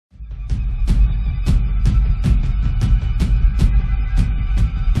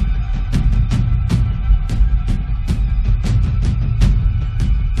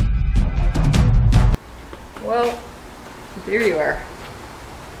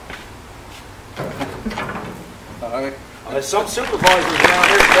There's some supervisors down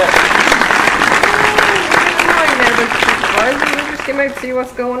here today. We'll just come out and see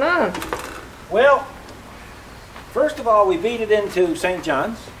what's going on. Well, first of all, we beat it into St.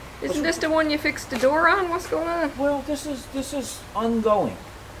 John's. Isn't this the one you fixed the door on? What's going on? Well, this is ongoing.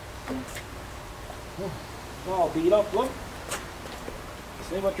 It's all beat up. Look.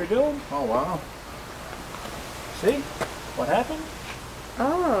 See what you're doing? Oh, wow. See what happened?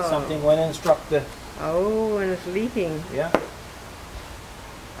 Oh. Something went in and struck the. Oh, and it's leaking. Yeah.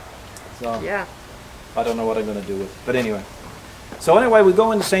 So Yeah. I don't know what I'm going to do with it. But anyway. So anyway, we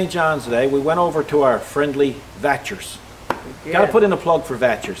go into St. John's today. We went over to our friendly Vatchers. Got to put in a plug for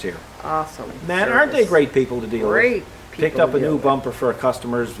Vatchers here. Awesome. Man, aren't they great people to deal with? Great. Picked up a new bumper for a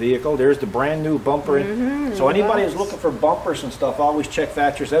customer's vehicle. There's the brand new bumper. So anybody who's looking for bumpers and stuff, always check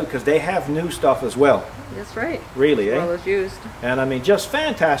Vatchers out because they have new stuff as well. That's right. Really, eh? Well, it's used. And I mean, just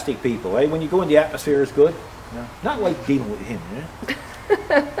fantastic people, eh? When you go in, the atmosphere is good. Yeah. Not like dealing with him,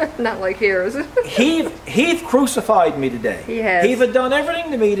 eh? Not like here, is it? He've crucified me today. He has. He've done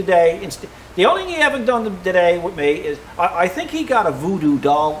everything to me today. The only thing he haven't done today with me is, I think he got a voodoo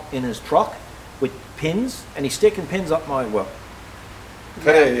doll in his truck with pins, and he's sticking pins up my, well.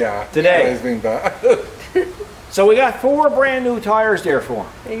 Today, yeah. Today. Today's been bad. So we got 4 brand new tires there for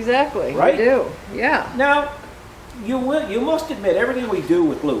him. Exactly. Right? We do. Yeah. Now, you must admit, everything we do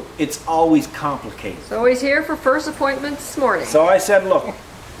with Luke, it's always complicated. So he's here for first appointment this morning. So I said, look,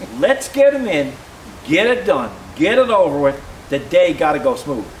 let's get him in, get it done, get it over with. The day got to go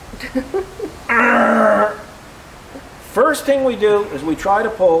smooth. First thing we do is we try to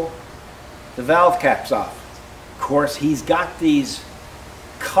pull the valve caps off. Of course, he's got these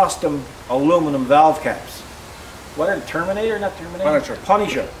custom aluminum valve caps. What are the Terminator? Not Terminator? Punisher.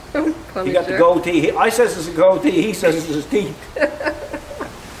 Punisher. Punisher. He got the goatee. I says it's a goatee. He says it's his teeth.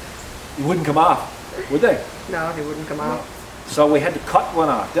 He wouldn't come off, would they? No, he wouldn't come out. So we had to cut one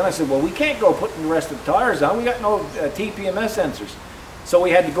off. Then I said, well, we can't go putting the rest of the tires on. We got no TPMS sensors. So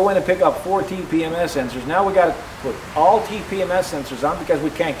we had to go in and pick up 4 TPMS sensors. Now we got to put all TPMS sensors on because we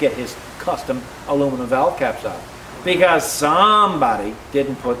can't get his custom aluminum valve caps on. Because somebody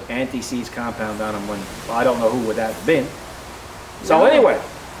didn't put anti-seize compound on them when, I don't know who would that have been. So No. anyway,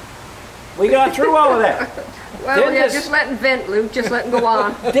 we got through all of that. Well, Then yeah, this- just let him vent, Luke. Just let him go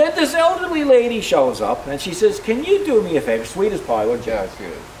on. Then this elderly lady shows up and she says, can you do me a favor? Sweet as pie, would you? Yeah, she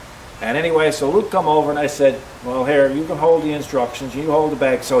is. And anyway, so Luke come over and I said, well, here, you can hold the instructions, you hold the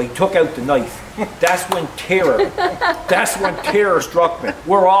bag. So he took out the knife. That's when terror struck me.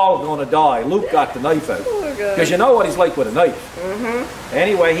 We're all going to die. Luke got the knife out. Oh, God. Because you know what he's like with a knife.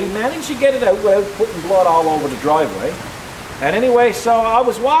 Anyway, he managed to get it out without putting blood all over the driveway. And anyway, so I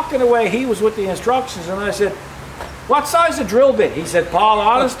was walking away, he was with the instructions, and I said, what size a drill bit? He said, Paul,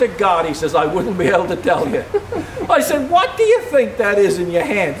 honest to God, he says, I wouldn't be able to tell you. I said, what do you think that is in your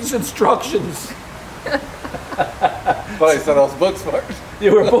hand? It's instructions. But I said I was book smart.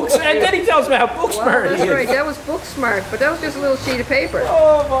 You were book smart. And then he tells me how book Well, smart he that's is. right. That was book smart, but that was just a little sheet of paper.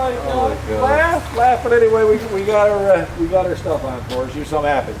 Oh my Oh, God. my God. Laugh. But anyway, we got our stuff on for us. You're so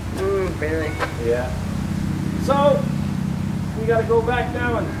happy. Very. Yeah. So, we got to go back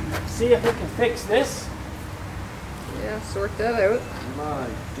now and see if we can fix this. Yeah, sort that out. My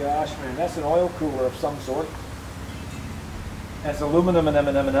gosh, man, that's an oil cooler of some sort. That's aluminum and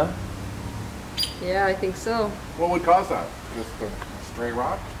M&M. Yeah, I think so. What would cause that? Just a stray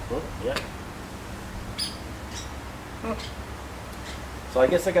rock? Look. Yeah. So I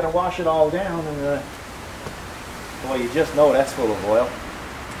guess I got to wash it all down and, boy, you just know that's full of oil.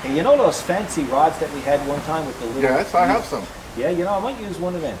 And you know those fancy rods that we had one time with the little... Yes, I have some. Yeah, you know, I might use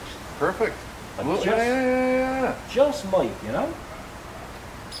one of them. Perfect. Like Well, just- yeah. Just might, you know?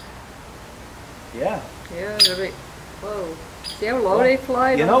 Yeah. Yeah, they're big. Whoa. See how low they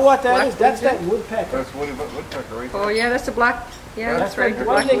fly? You those know what that black is? That's ones? that woodpecker. That's woodpecker right Oh, there. yeah, that's the black. Yeah, that's right. The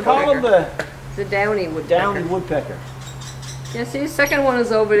What black do they call them? woodpecker. The The downy woodpecker. downy woodpecker. Yeah, see, the second one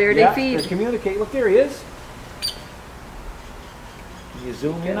is over there. Yeah, They they feed. communicate. Look, there he is. You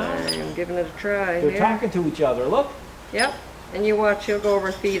zoom in on it. I'm giving it a try. They're Yeah. talking to each other. Look. Yep. And you watch, he'll go over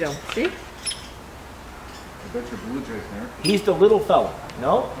and feed them. See? I bet your blue jay's there. He's the little fella.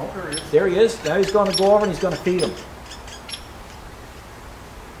 No? Oh, there he is. There he is. Now he's going to go over and he's going to feed him.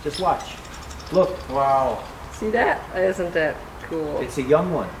 Just watch. Look. Wow. See that? Isn't that cool? It's a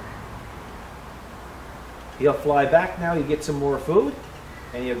young one. He'll fly back now. He'll get some more food.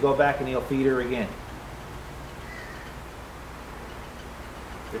 And he'll go back and he'll feed her again.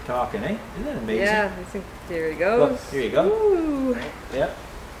 They're talking, eh? Isn't that amazing? Yeah, I think there he goes. Look, here you go. Ooh. Yep.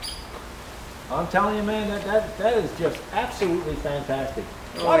 I'm telling you, man, that is just absolutely fantastic.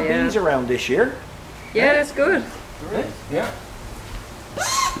 A Oh, lot of yeah. bees around this year. Yeah, that's good. Yeah.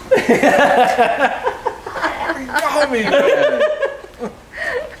 Got me, man.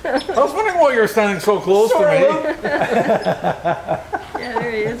 I was wondering why you're standing so close to me. Yeah,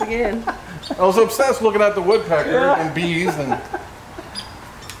 there he is again. I was obsessed looking at the woodpecker and bees and.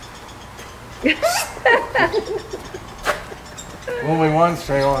 Only once,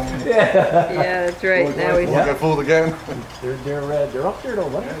 Shayla. Yeah, that's right. Now We'll he's get fooled again. They're up there though,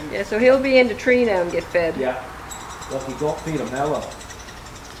 what? yeah. So he'll be in the tree now and get fed. Yeah. Well, if you go feed them mellow.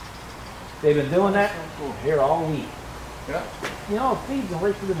 They've been doing that here all week. Yeah. You know, it feeds them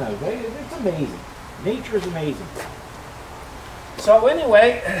right to the mouth. It's amazing. Nature is amazing. So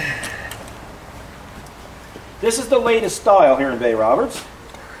anyway, this is the latest style here in Bay Roberts.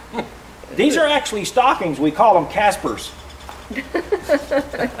 These are actually stockings. We call them Caspers.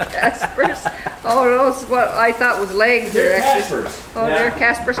 Caspers. Oh, those what I thought was legs. They're actually. Caspers. Oh, Yeah. they're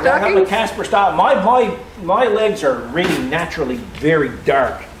Casper I have a stockings. Casper style. My legs are really naturally very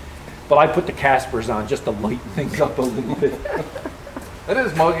dark, but I put the Caspers on just to lighten things up a little bit. It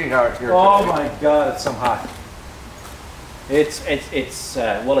is muggy out here. Oh my God, it's so hot. It's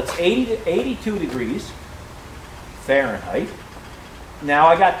 80 to 82 degrees Fahrenheit. Now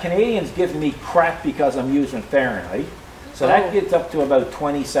I got Canadians giving me crap because I'm using Fahrenheit, so that gets up to about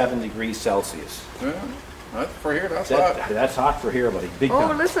 27 degrees Celsius. Yeah, that's for here. That's hot. That's hot for here, buddy. Big Oh,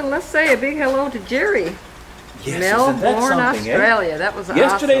 time. listen, let's say a big hello to Jerry. Yes, Melbourne, isn't that something, eh? Australia. That was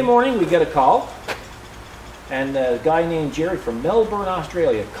Yesterday awesome. morning we get a call, and a guy named Jerry from Melbourne,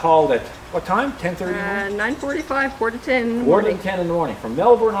 Australia called at what time? 10:30 in the morning? 9:45, 4 to 10. in the More than morning. 10 in the morning. From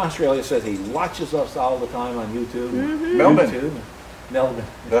Melbourne, Australia, says he watches us all the time on YouTube. Melbourne. YouTube. Melbourne.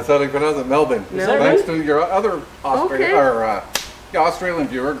 That's how they pronounce it, Melbourne. Melbourne? Thanks to your other Okay. Australian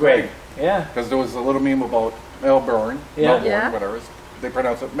viewer, Greg. Yeah. Because there was a little meme about Melbourne, Yeah. Yeah. whatever. They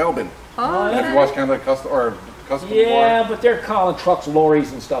pronounce it Melbourne. Oh, yeah. Have you watched Canada Custom Yeah, but they're calling trucks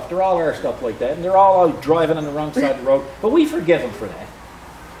lorries and stuff. They're all our stuff like that. And they're all out driving on the wrong side of the road. But we forgive them for that.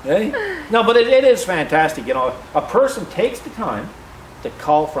 Eh? No, but it is fantastic. You know, a person takes the time to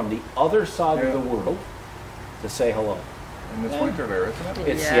call from the other side of Yeah. the world to say hello. And it's winter there, isn't it?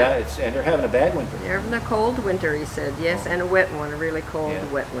 It's Yeah. and they're having a bad winter. They're having a cold winter, he said. Yes, and a wet one, a really cold,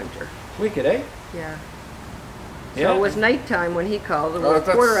 Yeah. wet winter. Wicked, eh? Yeah. Yeah. So it was nighttime when he called. It Oh, was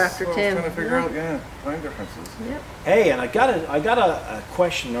that's quarter after what 10. I was trying to figure out, time differences. Yep. Hey, and I got a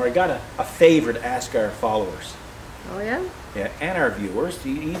question, or I got a favor to ask our followers, Oh, yeah? yeah, and our viewers,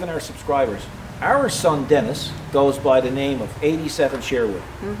 even our subscribers. Our son Dennis goes by the name of 87 Sherwood,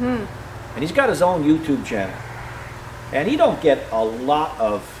 and he's got his own YouTube channel, and he don't get a lot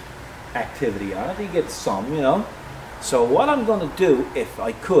of activity on it. He gets some, you know. So what I'm going to do, if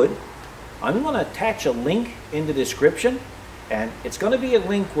I could, I'm going to attach a link in the description, and it's going to be a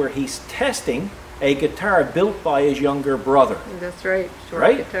link where he's testing a guitar built by his younger brother. That's right. Short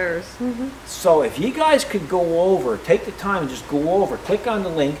Right? guitars. So if you guys could go over, take the time and just go over, click on the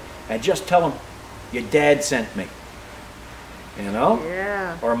link, and just tell him your dad sent me. You know?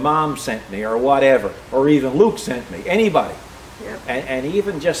 Yeah. Or mom sent me, or whatever. Or even Luke sent me. Anybody. Yep. And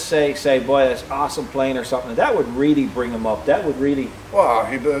even just say, boy, that's awesome playing or something. That would really bring him up. That would really... Well,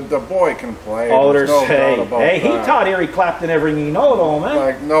 the boy can play. Oh, there's no doubt about hey, he that. taught Eric Clapton everything he know, though, man.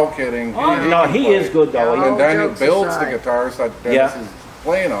 Like, no kidding. Oh, no, can he play. is good, though. Yeah. And Daniel jokes builds aside. the guitars that Dennis Yeah. is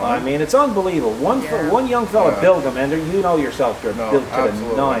playing on. I mean, it's unbelievable. One Yeah. one young fella Yeah. built them, and you know yourself, they're No, built to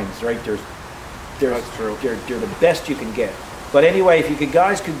absolutely. the nines, right? That's true. They're the best you can get. But anyway, if you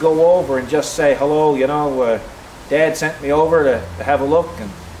guys could go over and just say hello, you know, Dad sent me over to have a look and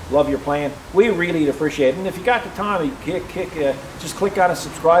love your playing. We really appreciate it. And if you got the time, you just click on a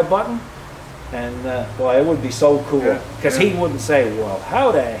subscribe button. And boy, it would be so cool. Yeah. Because Yeah. he wouldn't say, well,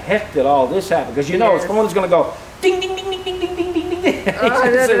 how the heck did all this happen? Because you know his Yes. phone is going to go ding, ding, ding, ding, ding, ding, ding, ding, ding. He's gonna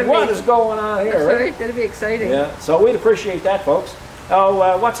say, that'd what be- is going on here? That's right? right. That'd be exciting. Yeah, so we'd appreciate that, folks.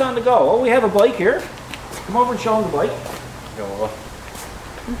 Oh, what's on the go? Oh, we have a bike here. Come over and show them the bike.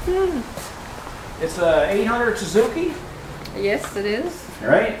 It's a 800 Suzuki, Yes, it is.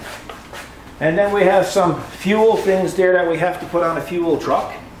 right? And then we have some fuel things there that we have to put on a fuel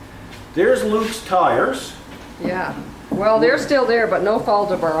truck. There's Luke's tires. Yeah. Well, they're still there, but no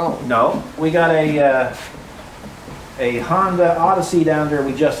fault of our own. No, we got a Honda Odyssey down there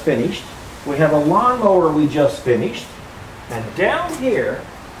we just finished. We have a lawnmower we just finished. And down here,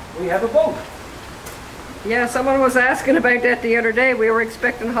 we have a boat. Yeah, someone was asking about that the other day. We were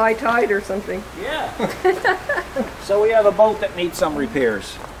expecting high tide or something. Yeah. So we have a boat that needs some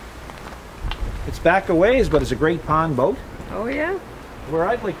repairs. It's back a ways, but it's a great pond boat. Oh, yeah? Where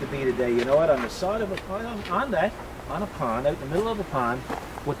I'd like to be today, you know what? On the side of a on a pond, out in the middle of the pond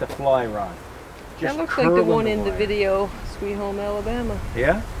with the fly rod. That looks like the curving one in the wire. video, Sweet Home Alabama.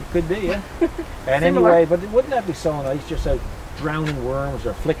 Yeah, it could be, yeah. And Similar. anyway, but wouldn't that be so nice, just out drowning worms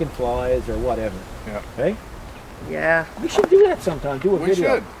or flicking flies or whatever? Yeah. Hey? Yeah. We should do that sometime, do a We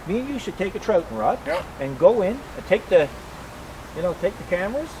video. should. Me and you should take a trouting rod Yeah. and go in and take the, take the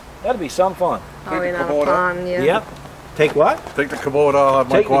cameras. That'd be some fun. Oh, the in on a Kubota. pond, yeah. Yep. Take what? Take the Kubota, I'll have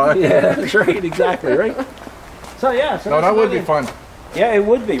my Take quiet. yeah, that's right, exactly, right? So yeah, so No, that's that would about be it. fun. Yeah, it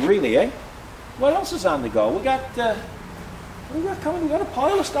would be, really, eh? What else is on the go? We got coming, we got a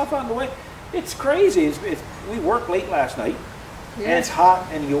pile of stuff on the way. It's crazy. We worked late last night, and Yeah. it's hot,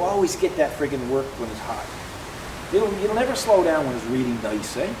 and you always get that friggin' work when it's hot. You'll never slow down when it's really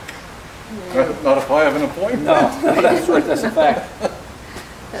nice, eh? Not if I have an appointment. No, that's right, that's a fact.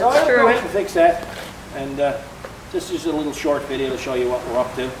 So I'll true. go ahead and fix that, and this is a little short video to show you what we're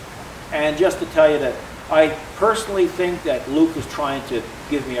up to. And just to tell you that I personally think that Luke is trying to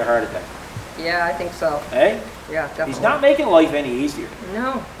give me a heart attack. Yeah, I think so. Eh? Yeah, definitely. He's not making life any easier.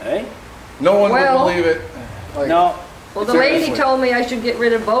 No. Eh? No one Well- would believe it. Like, No. Well, the lady Seriously. told me I should get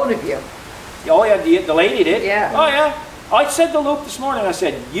rid of both of you. Oh yeah, the lady did? Yeah. Oh yeah. I said to Luke this morning, I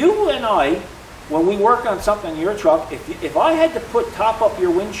said, you and I, when we work on something in your truck, if I had to top up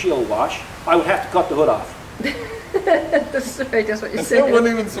your windshield wash, I would have to cut the hood off. That's right, that's what you That said. wouldn't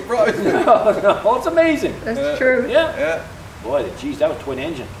even surprise me. Oh, it's amazing. That's true. Yeah. Yeah. Boy, geez, that was twin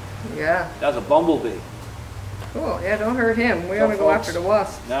engine. Yeah. That was a bumblebee. Cool. Yeah, don't hurt him. We're So, going to go folks, after the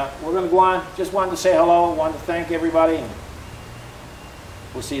wasp. Now, we're going to go on. Just wanted to say hello. Wanted to thank everybody. And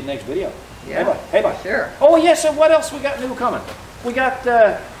we'll see you in the next video. Yeah. Hey, bye. Hey, bye. Sure. Oh, yes, and what else we got new coming? We got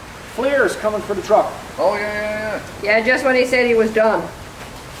flares coming for the truck. Oh, yeah. Yeah, just when he said he was done.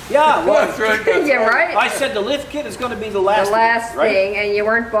 Yeah, well, That's right. That's Yeah, right? I said the lift kit is going to be the The last last of it, right? thing, and you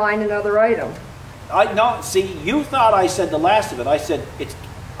weren't buying another item. No, see, you thought I said the last of it. I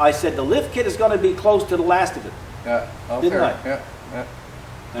said the lift kit is going to be close to the last of it. Yeah. Okay. Didn't I? Yeah.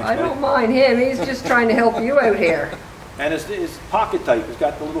 Thanks, I buddy. don't mind him. He's just trying to help you out here. And it's pocket type. It's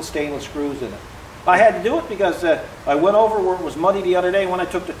got the little stainless screws in it. I had to do it because I went over where it was muddy the other day. When I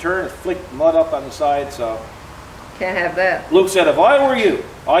took the turn, it flicked mud up on the side. So Can't have that. Luke said, if I were you,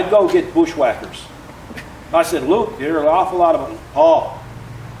 I'd go get bushwhackers. I said, Luke, there are an awful lot of money. Oh,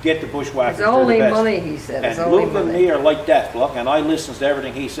 get the bushwhackers. It's They're the only best. money, he said. It's And only Luke and money. me are like that, look, and I listen to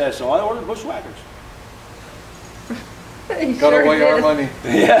everything he says, so I ordered bushwhackers. He Got sure away our did. money.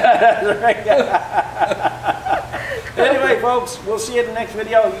 Anyway, folks, we'll see you in the next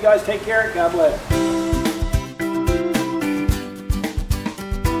video. You guys take care. God bless.